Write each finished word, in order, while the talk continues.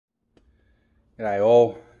G'day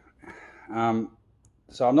all.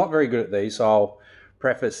 So I'm not very good at these, so I'll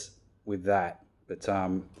preface with that. But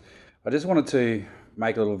I just wanted to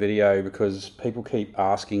make a little video because people keep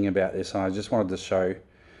asking about this, and I just wanted to show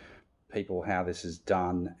people how this is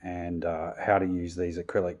done and how to use these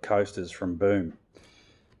acrylic coasters from Boom.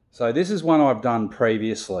 So this is one I've done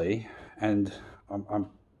previously, and I'm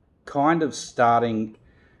kind of starting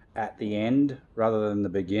at the end rather than the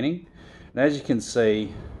beginning. And as you can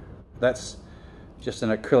see, that's just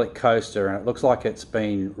an acrylic coaster, and it looks like it's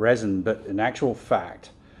been resin, but in actual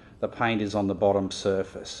fact the paint is on the bottom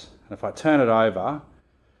surface. And if I turn it over,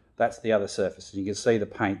 that's the other surface, and you can see the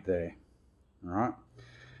paint there. All right,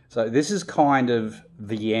 so this is kind of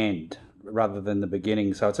the end rather than the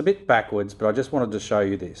beginning, so it's a bit backwards, but I just wanted to show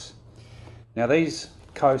you this. Now these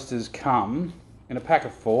coasters come in a pack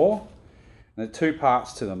of 4, and there are 2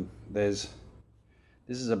 parts to them.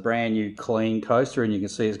 This is a brand new clean coaster, and you can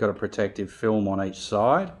see it's got a protective film on each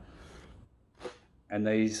side. And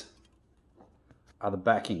these are the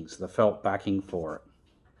backings, the felt backing for it.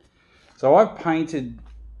 So I've painted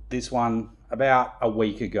this one about a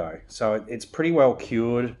week ago. So it's pretty well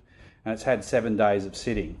cured, and it's had 7 days of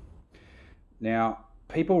sitting. Now,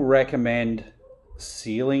 people recommend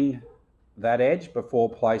sealing that edge before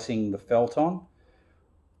placing the felt on.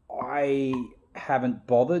 I haven't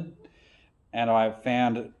bothered, and I've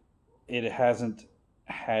found it hasn't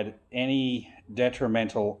had any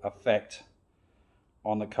detrimental effect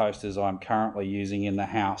on the coasters I'm currently using in the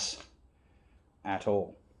house at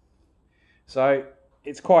all. So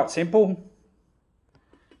it's quite simple.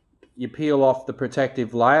 You peel off the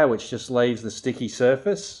protective layer, which just leaves the sticky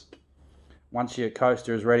surface once your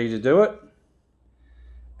coaster is ready to do it,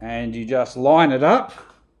 and you just line it up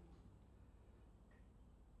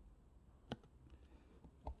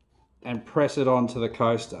and press it onto the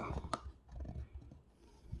coaster.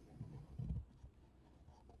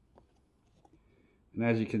 And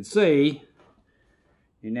as you can see,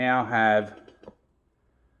 you now have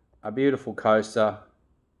a beautiful coaster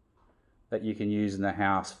that you can use in the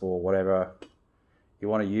house for whatever you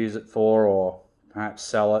want to use it for, or perhaps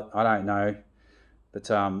sell it, I don't know. But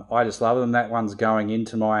I just love them. That one's going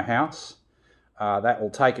into my house. That will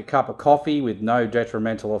take a cup of coffee with no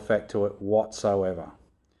detrimental effect to it whatsoever.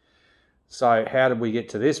 So how did we get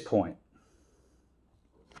to this point?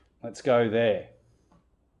 Let's go there.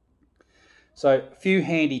 So a few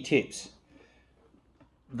handy tips.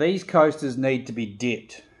 These coasters need to be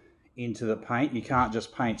dipped into the paint. You can't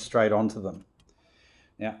just paint straight onto them.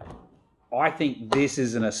 Now, I think this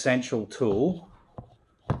is an essential tool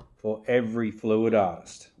for every fluid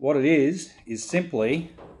artist. What it is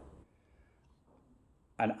simply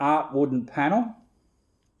an art wooden panel,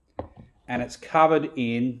 and it's covered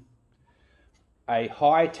in a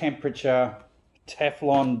high temperature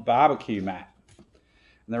Teflon barbecue mat.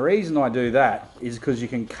 And the reason I do that is because you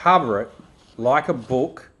can cover it like a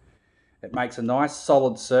book. It makes a nice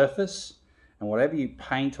solid surface, and whatever you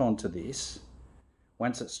paint onto this,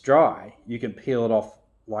 once it's dry, you can peel it off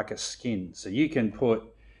like a skin. So you can put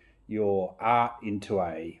your art into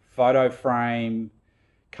a photo frame,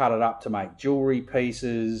 cut it up to make jewelry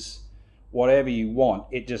pieces, whatever you want.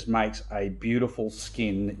 It just makes a beautiful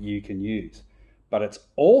skin that you can use. But it's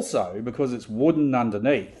also, because it's wooden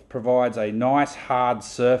underneath, provides a nice hard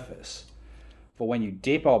surface for when you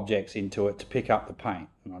dip objects into it to pick up the paint.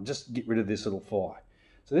 And I'll just get rid of this little fly.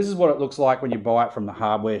 So this is what it looks like when you buy it from the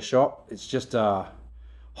hardware shop. It's just a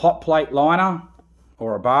hot plate liner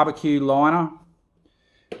or a barbecue liner,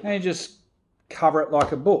 and you just cover it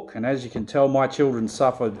like a book. And as you can tell, my children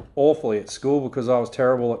suffered awfully at school because I was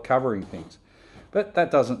terrible at covering things. But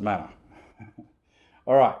that doesn't matter.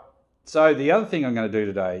 All right. So the other thing I'm going to do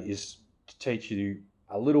today is to teach you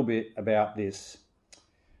a little bit about this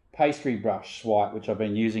pastry brush swipe, which I've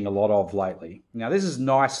been using a lot of lately. Now this is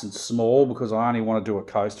nice and small because I only want to do a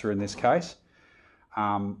coaster in this case. But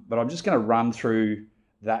I'm just going to run through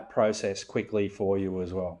that process quickly for you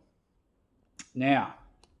as well. Now,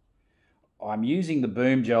 I'm using the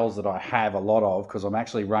Boom gels that I have a lot of because I'm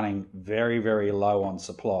actually running very, very low on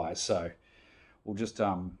supplies. So we'll just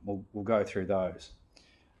we'll go through those.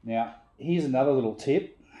 Now, here's another little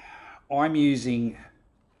tip. I'm using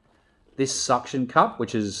this suction cup,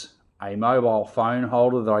 which is a mobile phone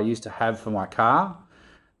holder that I used to have for my car.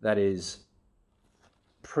 That is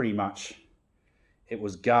pretty much, it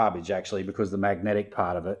was garbage actually, because the magnetic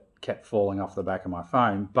part of it kept falling off the back of my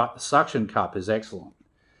phone, but the suction cup is excellent.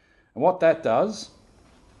 And what that does,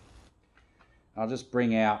 I'll just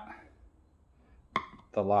bring out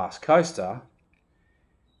the last coaster,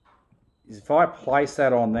 is if I place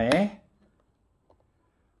that on there,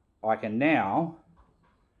 I can now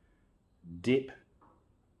dip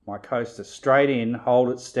my coaster straight in, hold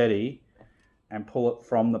it steady, and pull it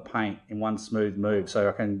from the paint in one smooth move, so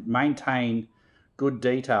I can maintain good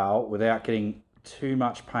detail without getting too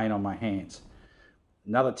much paint on my hands.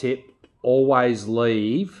 Another tip, always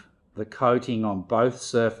leave the coating on both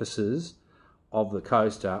surfaces of the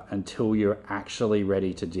coaster until you're actually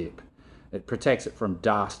ready to dip. It protects it from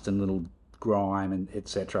dust and little grime and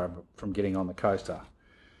etc. from getting on the coaster.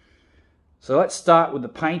 So let's start with the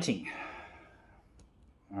painting.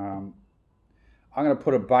 I'm going to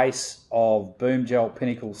put a base of Boom Gel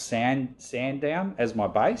Pinnacle sand down as my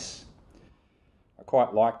base. I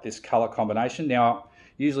quite like this colour combination. Now,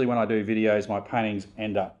 usually when I do videos, my paintings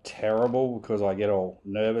end up terrible because I get all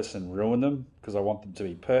nervous and ruin them because I want them to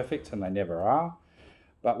be perfect, and they never are.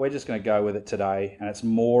 But we're just going to go with it today, and it's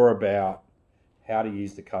more about how to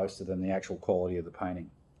use the coaster than the actual quality of the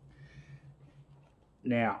painting.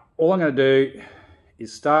 Now, all I'm going to do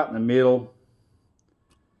is start in the middle,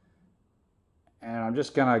 and I'm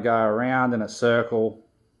just going to go around in a circle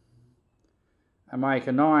and make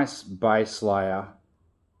a nice base layer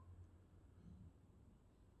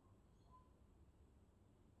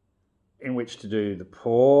in which to do the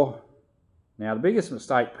pour. Now, the biggest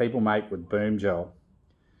mistake people make with Boom Gel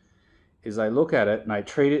is they look at it and they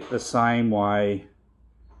treat it the same way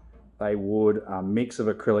they would a mix of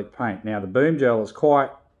acrylic paint. Now, the Boom Gel is quite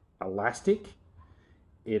elastic.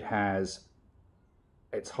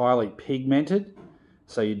 It's highly pigmented,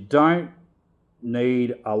 so you don't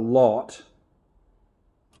need a lot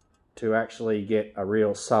to actually get a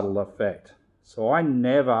real subtle effect. So I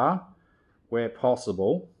never, where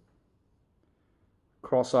possible,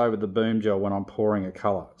 cross over the Boom Gel when I'm pouring a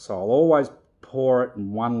colour. So I'll always pour it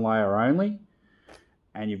in one layer only,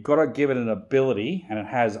 and you've got to give it an ability, and it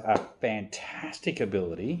has a fantastic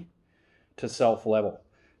ability to self-level.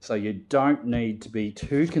 So you don't need to be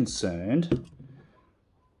too concerned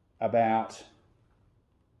about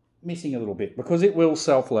missing a little bit, because it will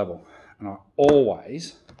self-level. And I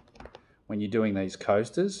always, when you're doing these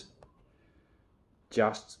coasters,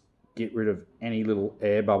 just get rid of any little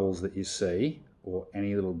air bubbles that you see or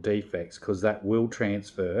any little defects, because that will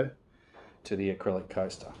transfer to the acrylic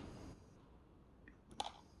coaster.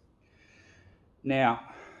 Now,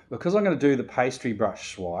 because I'm going to do the pastry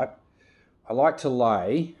brush swipe, I like to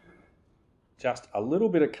lay just a little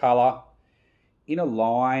bit of colour in a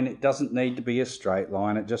line. It doesn't need to be a straight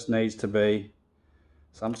line, it just needs to be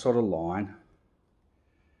some sort of line.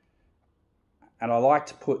 And I like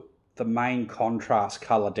to put the main contrast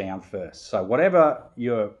colour down first. So whatever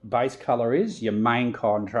your base colour is, your main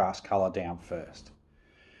contrast colour down first.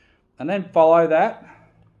 And then follow that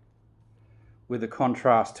with a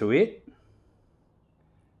contrast to it.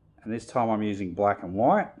 And this time I'm using black and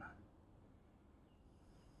white.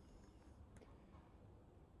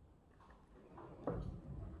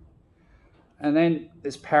 And then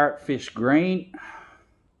this parrotfish green,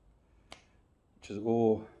 which is,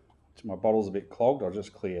 oh, my bottle's a bit clogged, I'll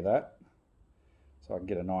just clear that so I can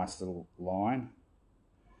get a nice little line.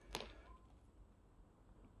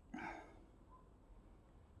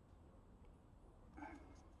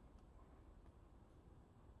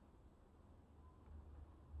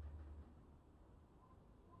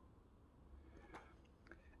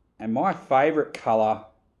 And my favourite colour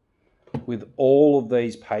with all of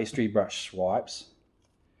these pastry brush swipes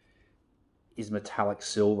is metallic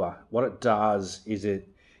silver. What it does is it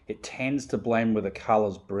tends to blend with the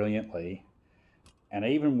colours brilliantly, and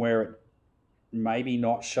even where it maybe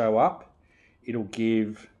not show up, it'll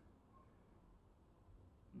give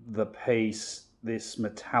the piece this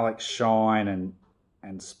metallic shine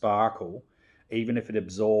and sparkle, even if it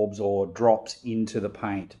absorbs or drops into the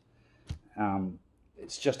paint.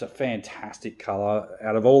 It's just a fantastic colour.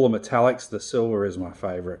 Out of all the metallics, the silver is my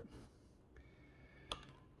favourite.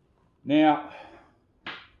 Now,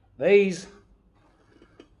 these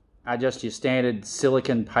are just your standard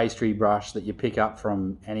silicone pastry brush that you pick up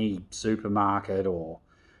from any supermarket or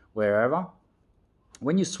wherever.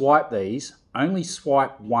 When you swipe these, only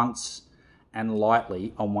swipe once and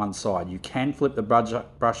lightly on one side. You can flip the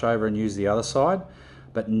brush over and use the other side,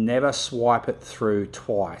 but never swipe it through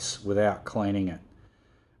twice without cleaning it.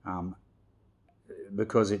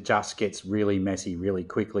 Because it just gets really messy really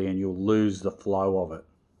quickly and you'll lose the flow of it.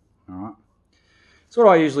 All right. So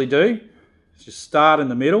what I usually do is just start in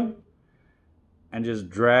the middle and just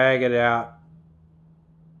drag it out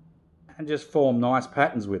and just form nice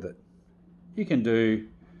patterns with it. You can do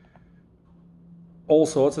all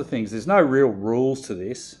sorts of things. There's no real rules to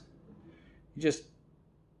this. You just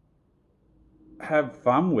have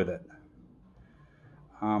fun with it.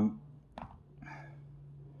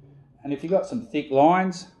 And if you've got some thick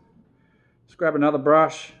lines, grab another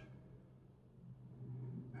brush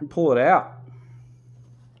and pull it out.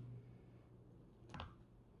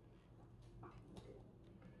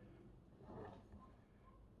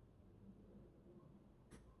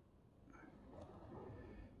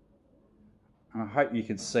 I hope you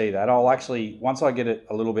can see that. I'll actually, once I get it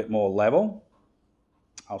a little bit more level,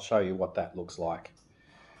 I'll show you what that looks like.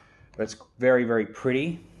 But it's very, very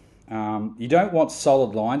pretty. You don't want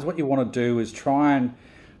solid lines. What you want to do is try and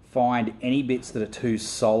find any bits that are too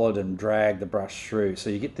solid and drag the brush through, so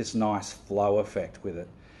you get this nice flow effect with it.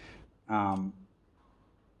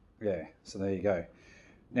 Yeah, so there you go.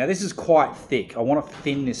 Now this is quite thick. I want to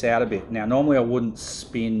thin this out a bit. Now normally I wouldn't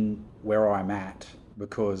spin where I'm at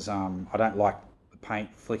because I don't like the paint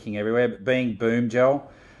flicking everywhere, but being boom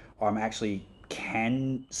gel, I'm actually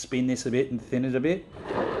can spin this a bit and thin it a bit.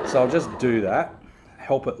 So I'll just do that,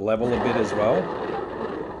 help it level a bit as well.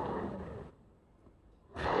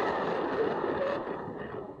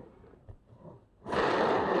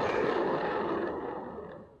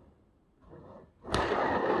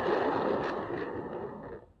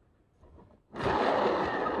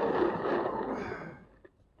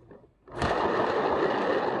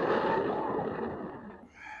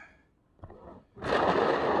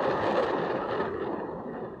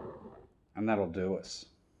 And that'll do us.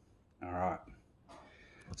 All right.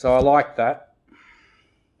 So I like that.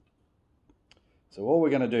 So all we're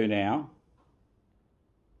going to do now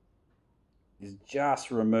is just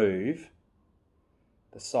remove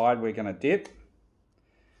the side we're going to dip,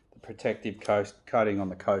 the protective coating on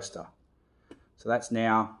the coaster. So that's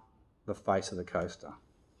now the face of the coaster.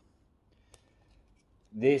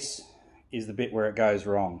 This is the bit where it goes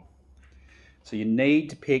wrong. So you need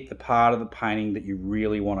to pick the part of the painting that you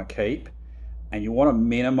really want to keep, and you want to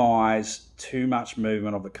minimize too much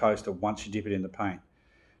movement of the coaster once you dip it in the paint.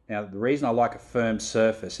 Now, the reason I like a firm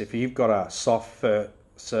surface, if you've got a soft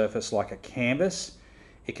surface like a canvas,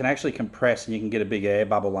 it can actually compress and you can get a big air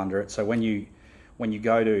bubble under it. So when you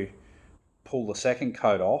go to pull the second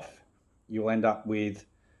coat off, you'll end up with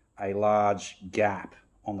a large gap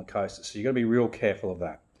on the coaster. So you've got to be real careful of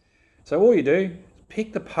that. So all you do,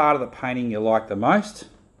 pick the part of the painting you like the most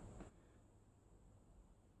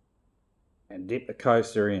and dip the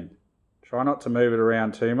coaster in. Try not to move it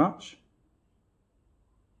around too much.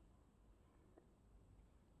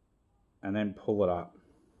 And then pull it up.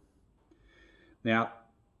 Now,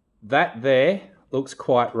 that there looks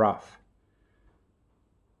quite rough.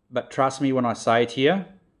 But trust me when I say to you,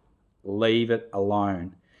 leave it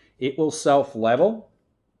alone. It will self-level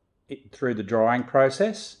through the drying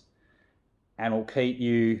process and will keep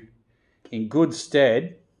you in good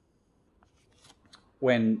stead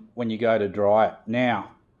when you go to dry it. Now,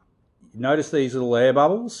 notice these little air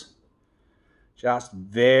bubbles? Just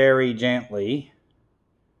very gently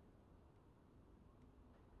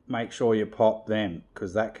make sure you pop them,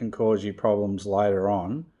 because that can cause you problems later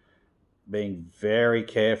on. Being very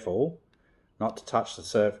careful not to touch the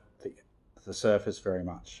surface very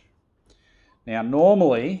much. Now,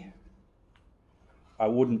 normally I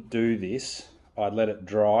wouldn't do this. I'd let it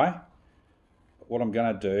dry. But what I'm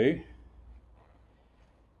going to do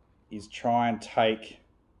is try and take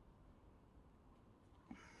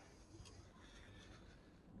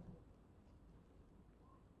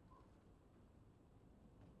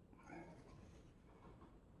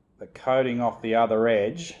the coating off the other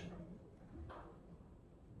edge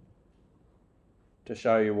to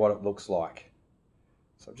show you what it looks like.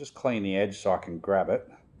 So just clean the edge so I can grab it.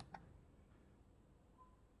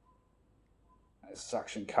 The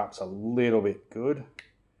suction cup's a little bit good,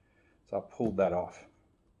 so I pulled that off.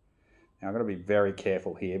 Now I've got to be very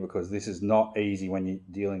careful here because this is not easy when you're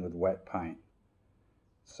dealing with wet paint.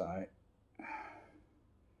 So,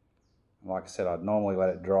 like I said, I'd normally let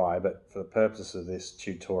it dry, but for the purpose of this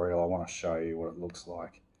tutorial, I want to show you what it looks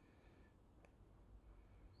like.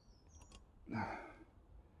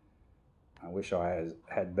 I wish I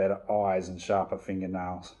had better eyes and sharper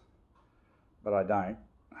fingernails, but I don't.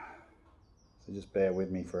 So just bear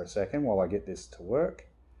with me for a second while I get this to work.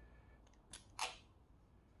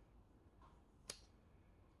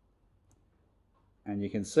 And you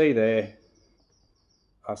can see there,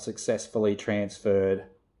 I've successfully transferred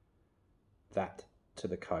that to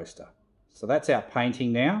the coaster. So that's our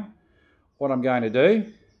painting now. What I'm going to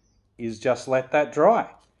do is just let that dry.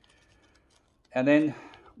 And then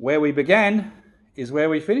where we began is where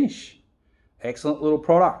we finish. Excellent little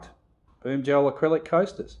product. Boom Gel acrylic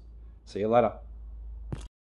coasters. See you later.